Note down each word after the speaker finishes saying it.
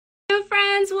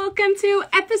friends, welcome to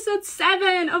episode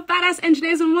 7 of Badass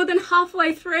Engineers. We're more than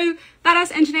halfway through.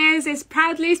 Badass Engineers is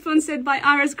proudly sponsored by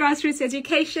Ira's Grassroots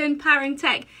Education, powering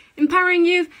tech, empowering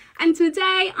youth. And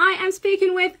today I am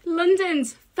speaking with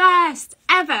London's first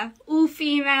ever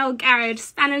all-female garage,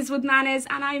 Spanners with Manners,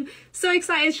 and I'm so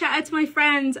excited. Shout out to my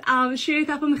friend Shrouk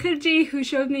El-Attar, who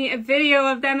showed me a video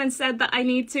of them and said that I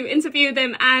need to interview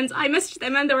them, and I messaged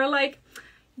them and they were like,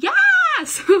 yeah!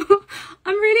 So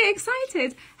I'm really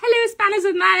excited. Hello Spanners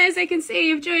with Manners, I can see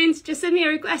you've joined. Just send me a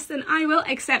request and I will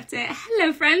accept it.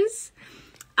 Hello friends.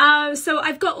 So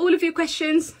I've got all of your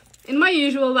questions in my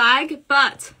usual bag,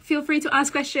 but feel free to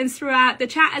ask questions throughout the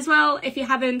chat as well if you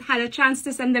haven't had a chance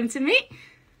to send them to me.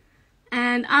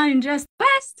 And I'm just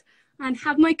best and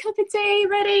have my cup of tea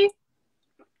ready.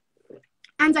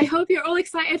 And I hope you're all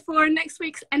excited for next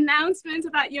week's announcement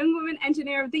about Young Woman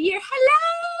Engineer of the Year. Hello!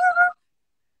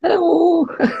 Hello.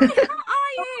 How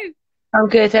are you? I'm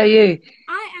good, how are you?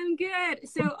 I am good.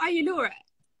 So are you Laura?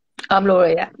 I'm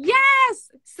Laura, yeah. Yes!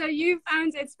 So you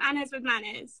founded Spanners with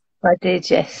Manners. I did,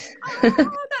 yes.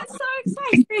 Oh, that's so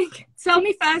exciting. Tell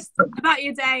me first about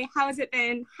your day. How has it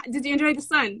been? Did you enjoy the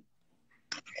sun?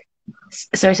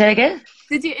 Sorry, say again?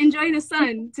 Did you enjoy the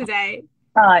sun today?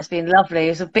 Oh, it's been lovely.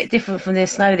 It was a bit different from the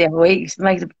snow the other week. It's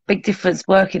made a big difference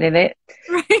working in it.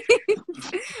 Right.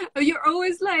 You're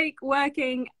always like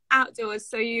working outdoors,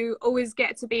 so you always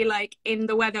get to be like in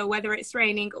the weather, whether it's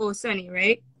raining or sunny,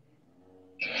 right?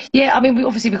 Yeah, I mean,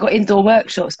 we've got indoor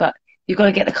workshops, but you've got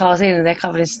to get the cars in and they're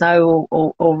covered in snow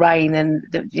or rain, and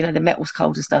the metal's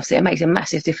cold and stuff, so it makes a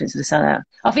massive difference to the sun out.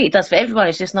 I think it does for everyone.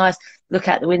 It's just nice to look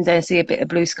out the window and see a bit of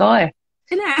blue sky.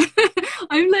 Yeah.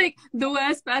 I'm like the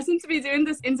worst person to be doing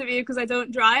this interview because I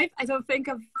don't drive. I don't think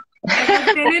I've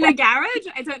ever been in a garage.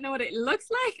 I don't know what it looks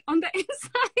like on the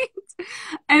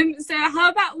inside. So how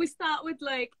about we start with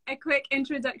like a quick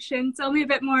introduction. Tell me a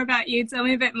bit more about you. Tell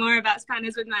me a bit more about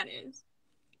Spanners with Manners.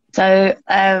 So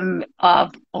I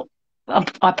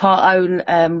part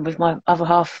own with my other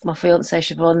half, my fiance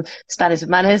Siobhan, Spanners with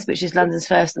Manners, which is London's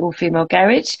first all-female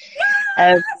garage.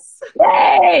 Yes!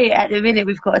 Yay! At the minute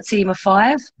we've got a team of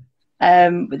 5.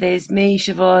 There's me,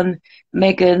 Siobhan,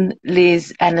 Megan,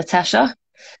 Liz and Natasha.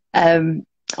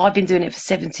 I've been doing it for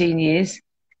 17 years.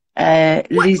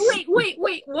 Liz...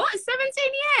 Wait, what?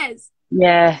 17 years?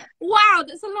 Yeah. Wow,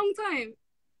 that's a long time.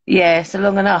 Yeah, so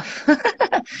long enough.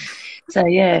 So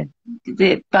yeah,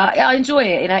 but I enjoy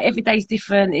it. You know, every day's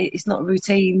different. It's not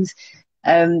routines,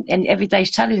 and every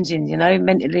day's challenging. You know,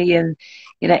 mentally, and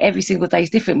you know, every single day is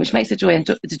different, which makes the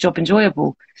job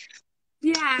enjoyable.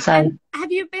 Yeah. So, and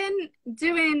have you been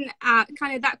doing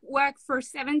kind of that work for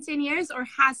 17 years, or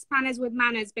has Spanners with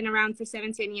Manners been around for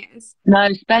 17 years? No,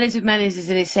 Spanners with Manners is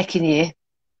in its 2nd year.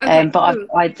 Okay, but cool.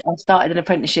 I started an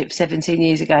apprenticeship 17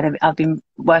 years ago, and I've been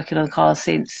working on cars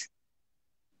since.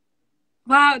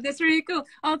 Wow, that's really cool.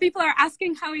 Oh, people are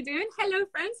asking how we're doing. Hello,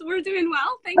 friends. We're doing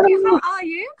well. Thank you. How are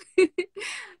you?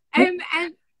 And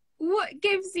what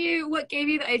gave you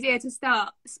the idea to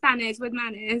start Spanners with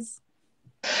Manners?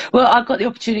 Well, I got the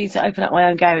opportunity to open up my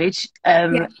own garage,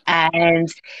 and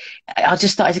I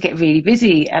just started to get really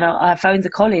busy. And I phoned the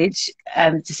college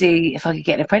to see if I could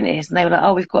get an apprentice, and they were like,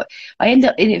 "Oh, we've got." I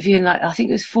ended up interviewing like I think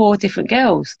it was 4 different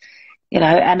girls, you know,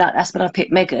 and that's when I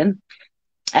picked Megan,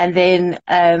 and then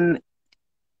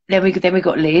we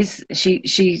got Liz. Where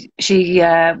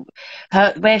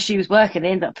she was working, they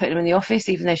ended up putting her in the office,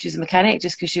 even though she was a mechanic,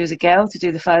 just because she was a girl, to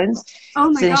do the phones. Oh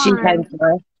my God. So she came to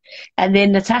her. And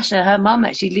then Natasha, her mum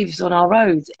actually lives on our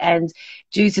road, and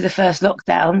due to the first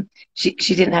lockdown, she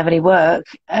didn't have any work.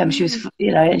 She was,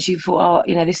 you know, and she thought, oh,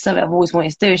 you know, this is something I've always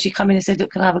wanted to do. And she come in and said,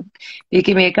 look, you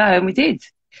give me a go, and we did.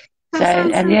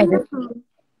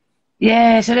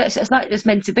 Yeah, so it's like it's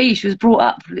meant to be. She was brought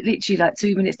up literally like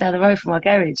 2 minutes down the road from our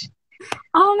garage.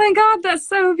 Oh my God, that's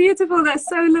so beautiful. That's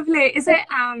so lovely. Is it?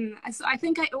 So I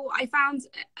think I found,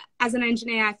 as an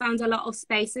engineer, I found a lot of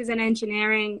spaces in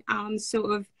engineering.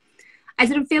 Sort of, I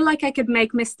didn't feel like I could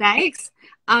make mistakes.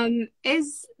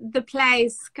 Is the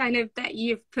place kind of that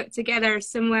you've put together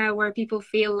somewhere where people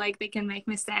feel like they can make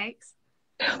mistakes?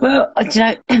 Well, you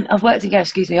know, I've worked in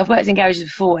garages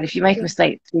before, and if you make a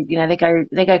mistake, you know,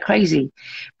 they go crazy.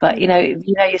 But you know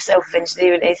yourself with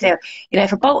engineering, you know,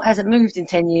 if a bolt hasn't moved in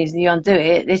 10 years and you undo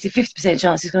it, there's a 50%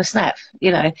 chance it's going to snap. You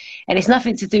know, and it's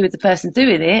nothing to do with the person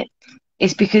doing it.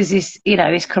 It's because it's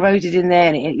corroded in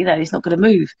there, and it's not going to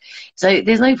move. So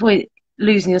there's no point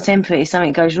losing your temper if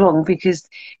something goes wrong, because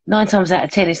 9 times out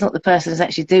of 10, it's not the person who's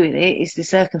actually doing it; it's the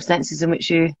circumstances in which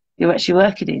you're actually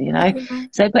working in, you know. Mm-hmm.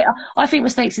 So, but I think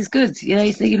mistakes is good. You know,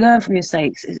 you learn from your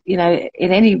mistakes. You know,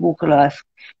 in any walk of life,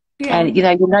 and you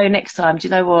know next time. Do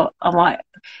you know what? I might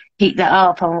keep that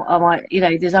up, I might, you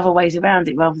know, there's other ways around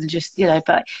it rather than just, you know,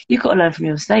 but you've got to learn from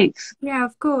your mistakes. Yeah,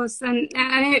 of course, and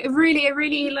it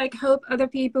really like hope other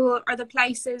people or the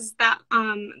places that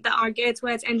that are geared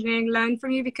towards engineering learn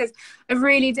from you, because I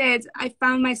really did. I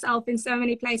found myself in so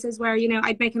many places where, you know,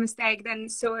 I'd make a mistake, then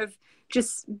sort of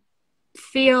just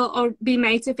feel or be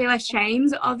made to feel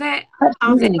ashamed of it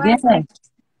Absolutely, afterwards. yeah.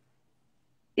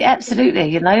 Yeah, absolutely,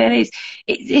 you know, and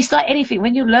it's like anything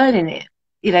when you're learning it,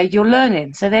 you know, you're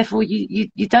learning, so therefore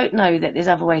you don't know that there's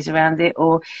other ways around it,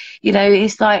 or, you know,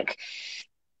 it's like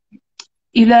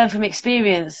you learn from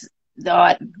experience. All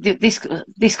right,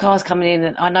 this car's coming in,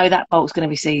 and I know that bolt's going to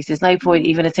be seized. There's no point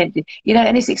even attempting, you know.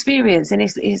 And it's experience, and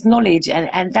it's knowledge,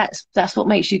 and that's what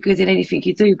makes you good in anything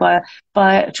you do, by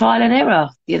trial and error,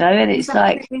 you know. And it's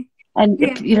like, Exactly. and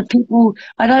Yeah. you know, people.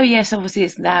 I know, yes, obviously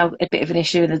it's now a bit of an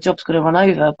issue, and the job's going to run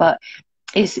over, but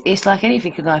it's like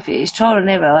anything in life. It's trial and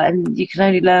error, and you can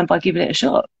only learn by giving it a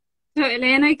shot.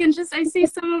 Totally, and I see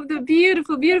some of the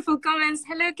beautiful, beautiful comments.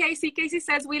 Hello, Casey. Casey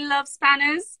says we love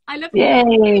spanners. I love you.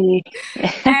 Yay!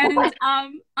 And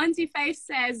Auntie Face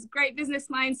says great business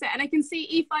mindset. And I can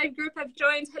see E5 group have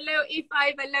joined. Hello, E5,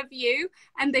 I love you.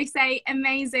 And they say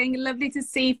amazing, lovely to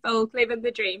see folk living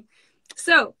the dream.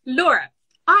 So, Laura,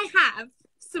 I have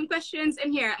some questions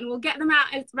in here, and we'll get them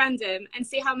out at random and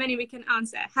see how many we can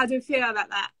answer. How do you feel about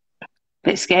that?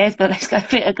 Bit scared, but let's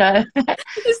give it a go.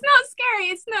 It's not scary.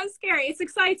 It's not scary. It's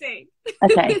exciting.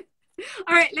 Okay.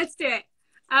 All right, let's do it.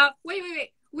 Wait.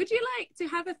 Would you like to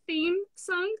have a theme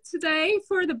song today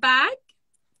for the bag?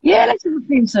 Yeah, let's do a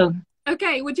theme song.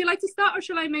 Okay. Would you like to start, or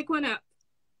shall I make one up?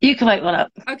 You can make one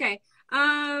up. Okay.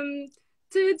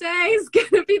 Today's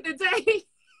gonna be the day.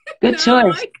 Good No,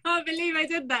 choice. I can't believe I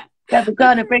did that. That we're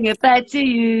gonna bring it back to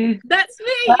you. That's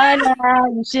me. By now,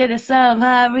 you should have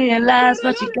somehow realized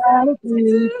what you gotta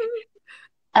do.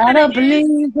 I don't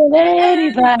believe that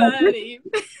anybody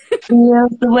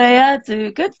feels the way I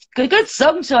do. Good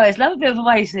song choice. Love a bit of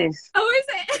Oasis. Oh, is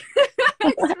it?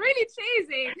 It's really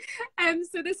cheesy.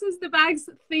 So this was the bag's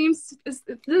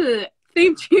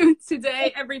theme tune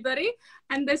today, everybody.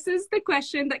 And this is the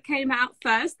question that came out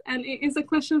first, and it is a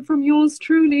question from yours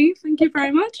truly. Thank you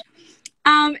very much.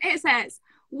 It says,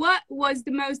 what was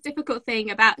the most difficult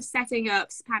thing about setting up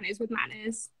Spanners with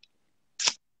Manners?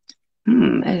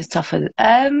 It's tougher.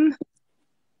 Do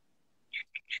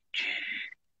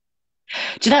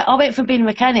you know, I went from being a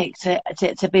mechanic to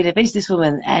being a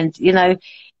businesswoman, and you know,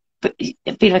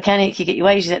 being a mechanic, you get your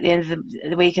wages at the end of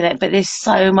the week, but there's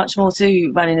so much more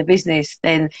to running a business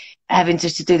than having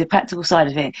just to do the practical side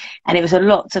of it. And it was a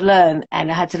lot to learn,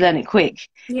 and I had to learn it quick.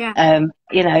 Yeah.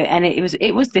 You know, and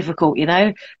it was difficult. You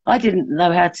know, I didn't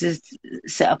know how to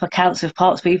set up accounts with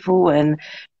parts people, and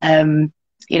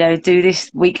you know, do this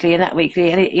weekly and that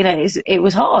weekly, and you know, it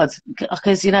was hard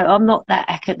because, you know, I'm not that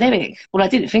academic. Well, I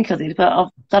didn't think I did, but I've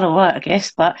done all right, I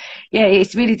guess. But yeah,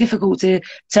 it's really difficult to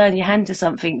turn your hand to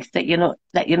something that you're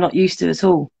not used to at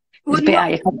all. It's a bit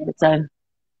out of your comfort zone.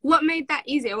 What made that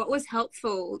easier? What was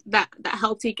helpful that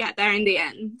helped you get there in the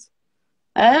end?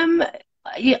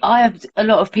 Yeah, I have a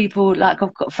lot of people, like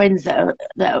I've got friends that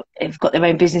have got their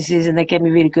own businesses, and they give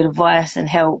me really good advice and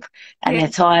help, and their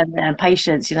time and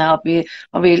patience. You know,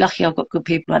 I'm really lucky I've got good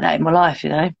people like that in my life,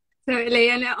 you know. Totally.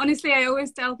 And honestly, I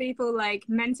always tell people, like,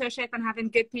 mentorship and having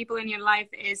good people in your life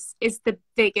is the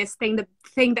biggest thing, the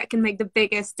thing that can make the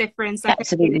biggest difference.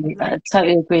 Absolutely. I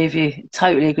totally agree with you.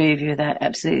 Totally agree with you with that.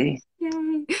 Absolutely.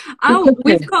 Yay. Oh,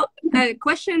 we've got a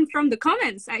question from the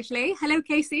comments, actually. Hello,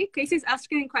 Casey. Casey's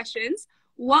asking questions.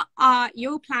 What are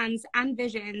your plans and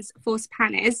visions for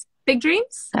Spanners? Big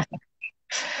dreams?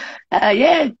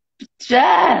 Yeah,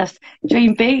 just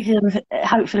dream big and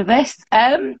hope for the best.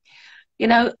 You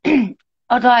know,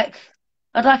 I'd like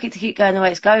it to keep going the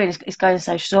way it's going. It's going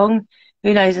so strong.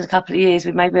 Who knows, in a couple of years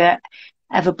we maybe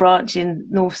have a branch in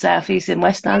North, South, East and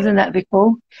West London. That'd be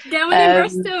cool. Get one in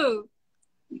Bristol.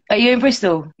 Are you in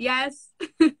Bristol? Yes.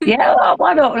 Yeah, well,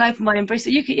 why not open one in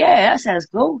Bristol? You could, yeah, that sounds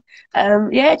cool.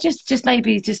 Yeah, just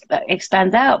maybe just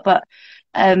expand out, but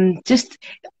just,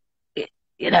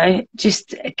 you know,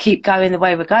 just keep going the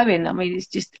way we're going. I mean,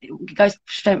 it goes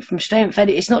strength from strength, and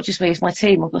it's not just me; it's my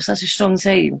team. I've got such a strong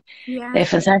team. Yeah. They're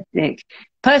fantastic.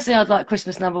 Personally, I'd like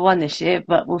Christmas #1 this year,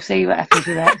 but we'll see what happens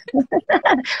with that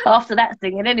after that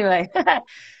singing, anyway.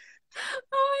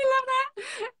 Oh, I love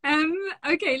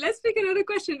that. Okay, let's pick another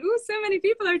question. Oh, so many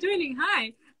people are joining.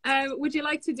 Hi. Would you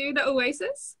like to do the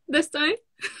Oasis this time?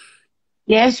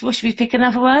 Yes. Well, should we pick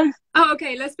another one? Oh,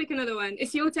 okay. Let's pick another one.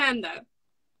 It's your turn, though.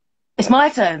 It's my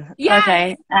turn. Yes!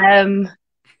 Okay.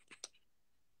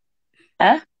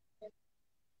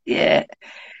 Yeah.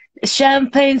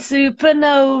 Champagne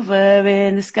supernova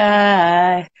in the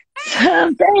sky.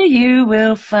 Someday you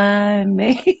will find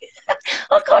me.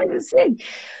 I can't even sing.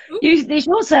 It's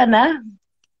your turn now.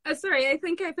 Sorry, I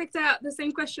think I picked out the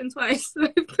same question twice. So I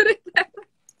put it there.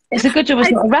 It's a good job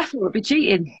it's not a raffle. It'd be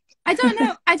cheating. I don't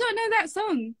know. I don't know that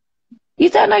song. You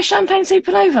don't know Champagne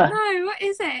Supernova? No, what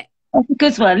is it? It's a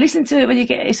good one. Listen to it when you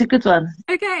get it. It's a good one.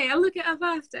 Okay, I'll look it up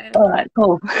after. All right,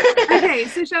 cool. Okay,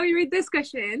 so shall we read this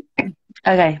question?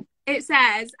 Okay. It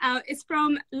says, it's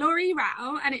from Laurie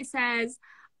Rao, and it says,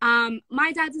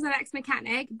 my dad is an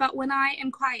ex-mechanic, but when I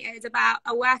inquired about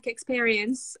a work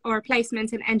experience or a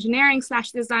placement in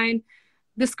engineering/design,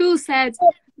 the school said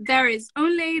there is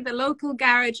only the local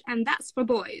garage and that's for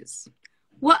boys.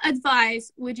 What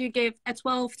advice would you give a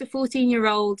 12 to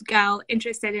 14-year-old girl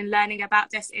interested in learning about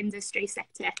this industry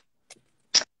sector?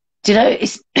 Do you know,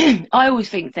 it's I always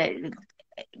think that,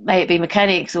 may it be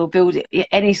mechanics or build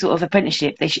any sort of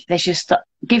apprenticeship, they should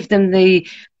give them the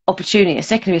opportunity at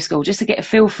secondary school just to get a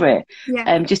feel for it.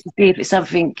 Yeah. Just to see if it's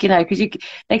something, you know, because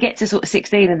they get to sort of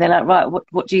 16 and they're like, right,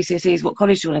 what GCSEs, what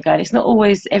college do you want to go? And it's not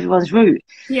always everyone's route.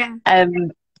 Yeah.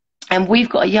 And we've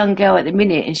got a young girl at the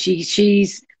minute, and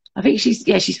she's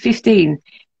 15,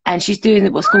 and she's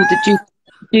doing what's called the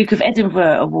Duke of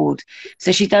Edinburgh Award.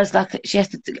 So she has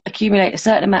to accumulate a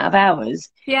certain amount of hours.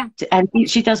 Yeah. And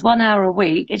she does 1 hour a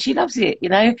week, and she loves it, you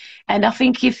know. And I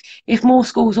think if more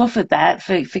schools offered that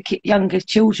for younger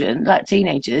children, like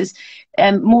teenagers,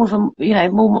 more of them, you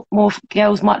know, more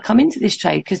girls might come into this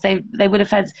trade, because they would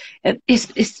have had it's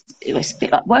a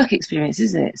bit like work experience,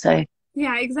 isn't it? So.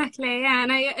 Yeah, exactly. Yeah,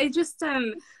 and I just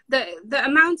the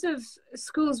amount of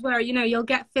schools where, you know, you'll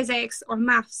get physics or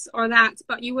maths or that,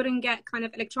 but you wouldn't get kind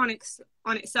of electronics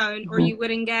on its own, or you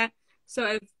wouldn't get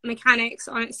sort of mechanics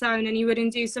on its own, and you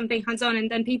wouldn't do something hands-on, and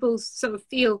then people sort of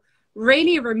feel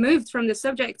really removed from the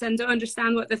subject and don't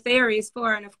understand what the theory is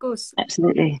for. And of course,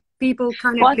 Absolutely, people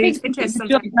kind of lose interest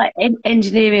sometimes. Like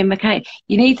engineering, mechanic,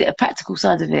 you need a practical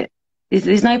side of it.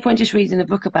 There's no point just reading a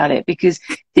book about it, because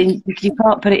then you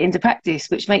can't put it into practice,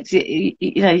 which makes it,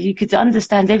 you know, you could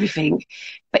understand everything,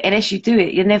 but unless you do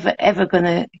it, you're never ever going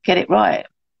to get it right,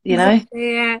 you know?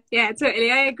 Yeah, totally.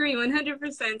 I agree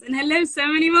 100%. And hello, so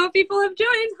many more people have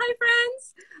joined. Hi,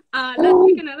 friends.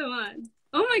 Let's pick another one.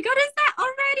 Oh my God, is that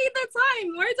already the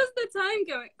time? Where does the time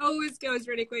go? It always goes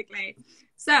really quickly.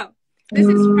 So, this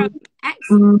is from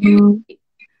XU.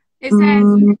 It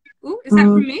says, ooh, is that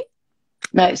from me?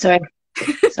 No, sorry.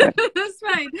 That's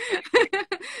fine.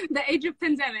 The age of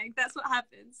pandemic, that's what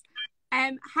happens.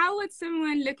 How would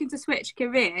someone looking to switch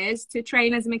careers to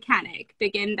train as a mechanic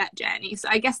begin that journey? So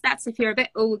I guess that's if you're a bit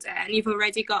older and you've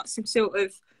already got some sort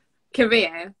of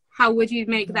career. How would you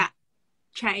make that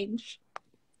change?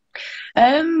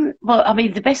 Well, I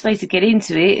mean, the best way to get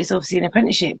into it is obviously an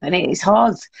apprenticeship, and it's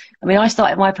hard. I mean, I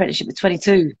started my apprenticeship at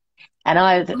 22, and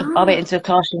I went into a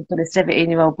classroom full of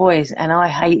 17-year-old boys, and I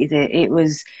hated it. It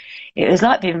was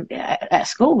like being at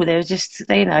school. They were just,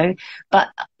 you know, but,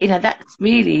 you know, that's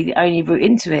really the only route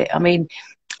into it. I mean,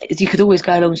 you could always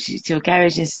go along to a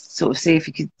garage and sort of see if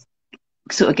you could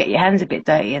sort of get your hands a bit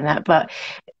dirty and that. But,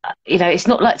 you know, it's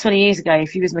not like 20 years ago.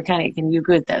 If you was a mechanic and you're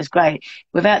good, that was great.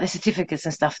 Without the certificates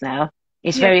and stuff now,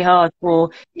 it's very hard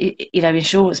for, you know,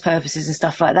 insurance purposes and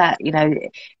stuff like that. You know,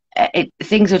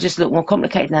 things will just look more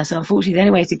complicated now. So unfortunately, the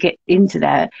only way to get into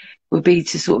that would be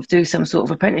to sort of do some sort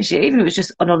of apprenticeship, even if it was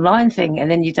just an online thing, and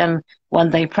then you've done 1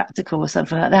 day practical or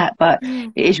something like that. But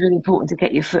it is really important to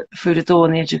get your foot through the door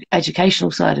on the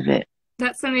educational side of it.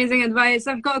 That's amazing advice.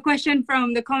 I've got a question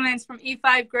from the comments from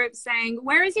E5 group saying,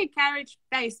 where is your garage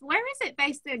based? Where is it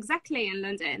based exactly in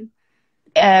London?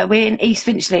 We're in East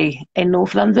Finchley in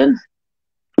North London.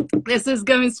 This is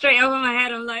going straight over my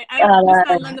head. I'm like, I don't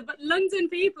understand London, but London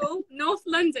people, North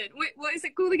London. Wait, what is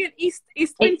it called again? East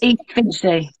Finchley? East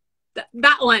Finchley.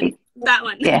 That one.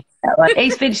 Yeah, that one.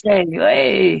 East Finchley.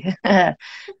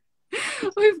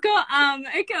 We've got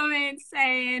a comment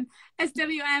saying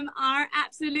SWM are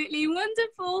absolutely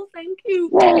wonderful. Thank you.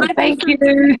 Yeah, thank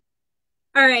you.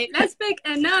 All right, let's pick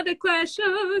another question.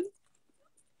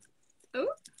 Oh,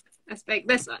 let's pick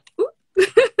this one.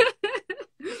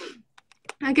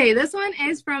 Okay, this one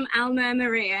is from Alma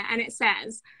Maria, and it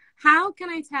says, how can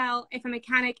I tell if a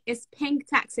mechanic is pink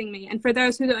taxing me? And for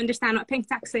those who don't understand what pink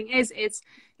taxing is, it's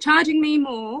charging me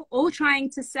more or trying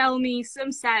to sell me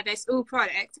some service or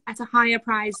product at a higher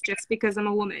price just because I'm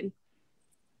a woman.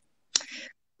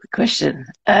 Good question.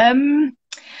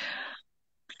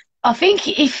 I think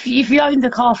if you've owned the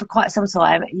car for quite some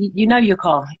time, you know your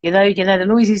car, you know the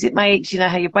noises it makes, you know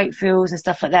how your brake feels and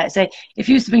stuff like that. So if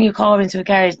you used to bring your car into a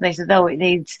garage and they said, oh, it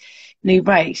needs new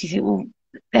brakes, you think, well,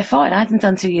 they're fine. I had them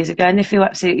done 2 years ago and they feel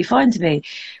absolutely fine to me.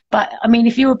 But I mean,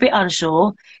 if you're a bit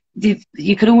unsure,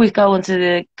 you can always go onto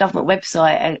the government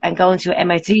website and go onto your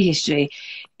MOT history.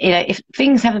 You know, if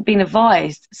things haven't been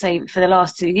advised, say for the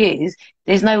last 2 years,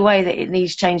 there's no way that it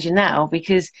needs changing now,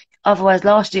 because otherwise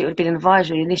last year it would have been an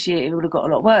advisory and this year it would have got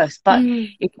a lot worse. But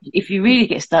if you really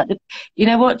get stuck, you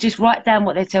know what, just write down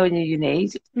what they're telling you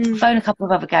need, phone a couple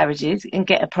of other garages and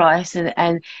get a price,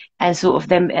 and sort of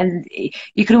them, and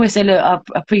you can always say, look, I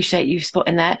appreciate you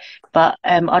spotting that, but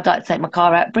I'd like to take my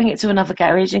car out, bring it to another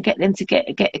garage and get them to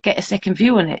get a second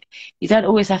view on it. You don't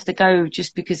always have to go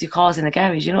just because your car's in the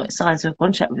garage. You're not signed to a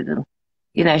contract with them.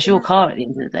 You know, it's your car at the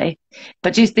end of the day.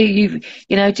 But just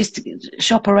just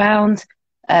shop around.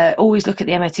 Always look at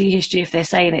the MOT history if they're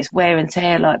saying it's wear and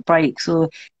tear, like brakes or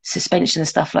suspension and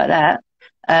stuff like that.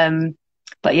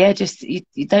 But yeah, just you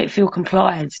don't feel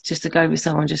compliant just to go with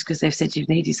someone just because they've said you've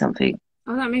needed something.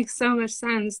 Oh, that makes so much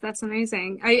sense. That's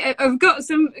amazing. I've got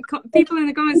some people in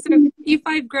the comments to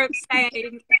E5 group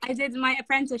saying I did my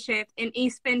apprenticeship in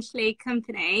East Finchley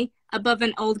Company above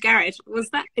an old garage. Is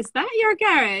that your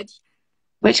garage?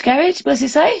 Which garage? What does it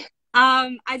say?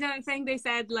 I don't think they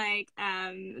said like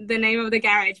the name of the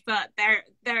garage, but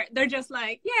they're just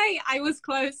like, yay, I was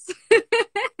close.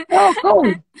 Oh,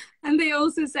 cool. And they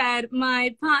also said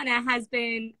my partner has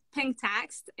been pink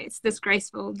taxed. It's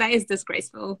disgraceful. That is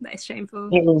disgraceful. That is shameful.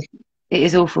 It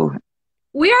is awful.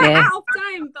 We are out of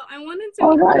time, but I want to do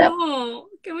one more.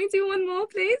 Can we do one more,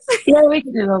 please? Yeah, we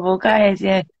can do one more. Go ahead,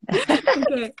 yeah.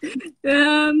 Okay.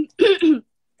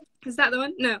 Is that the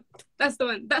one? No, that's the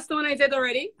one. That's the one I did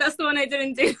already. That's the one I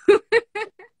didn't do.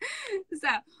 So,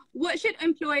 what should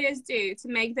employers do to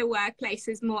make their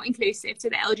workplaces more inclusive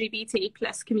to the LGBT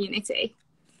plus community?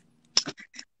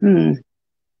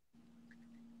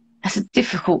 That's a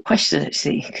difficult question,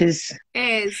 actually, because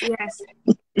it is, yes.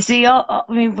 See, I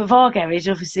mean, with our garage,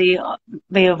 obviously,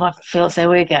 me and my fiance,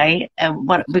 we're gay, and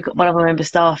we've got one of our member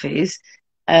staff is,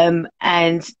 and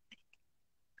I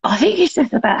think it's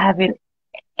just about having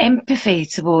empathy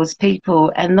towards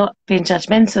people and not being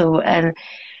judgmental. And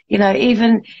you know,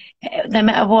 even no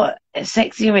matter what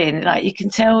sex you're in, like you can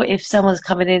tell if someone's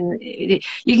coming in.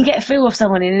 You can get a feel of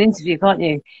someone in an interview, can't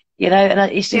you? You know,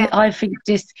 and it's just, I think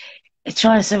just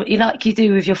trying to, you like you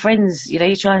do with your friends, you know,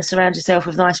 you try and surround yourself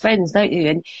with nice friends, don't you?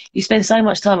 And you spend so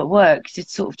much time at work to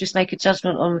sort of just make a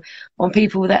judgment on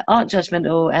people that aren't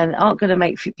judgmental and aren't going to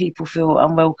make people feel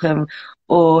unwelcome,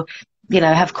 or you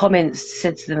know, have comments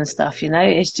said to them and stuff. You know,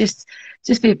 it's just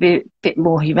be a bit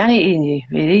more humanity in you,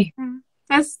 really.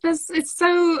 It's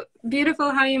so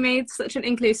beautiful how you made such an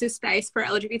inclusive space for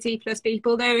LGBT plus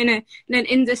people, though in an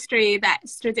industry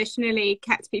that's traditionally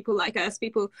kept people like us,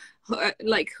 people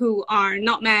who are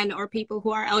not men or people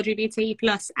who are LGBT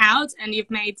plus out, and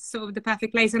you've made sort of the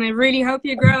perfect place. And I really hope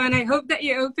you grow, and I hope that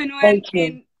you open one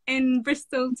in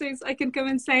Bristol too, so I can come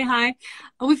and say hi.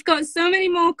 We've got so many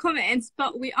more comments,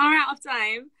 but we are out of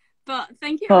time. But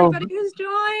thank you, everybody who's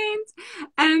joined.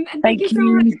 And thank you so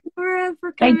much for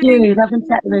coming. Thank you. Lovely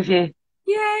chatting with you.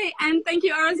 Yay. And thank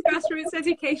you, Aras Grassroots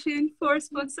Education, for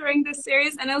sponsoring this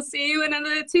series. And I'll see you in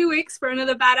another 2 weeks for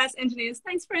another Badass Engineers.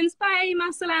 Thanks, friends. Bye.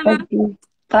 Ma salama.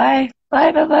 Bye.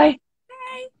 Bye. Bye. Bye.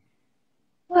 Bye.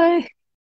 Bye.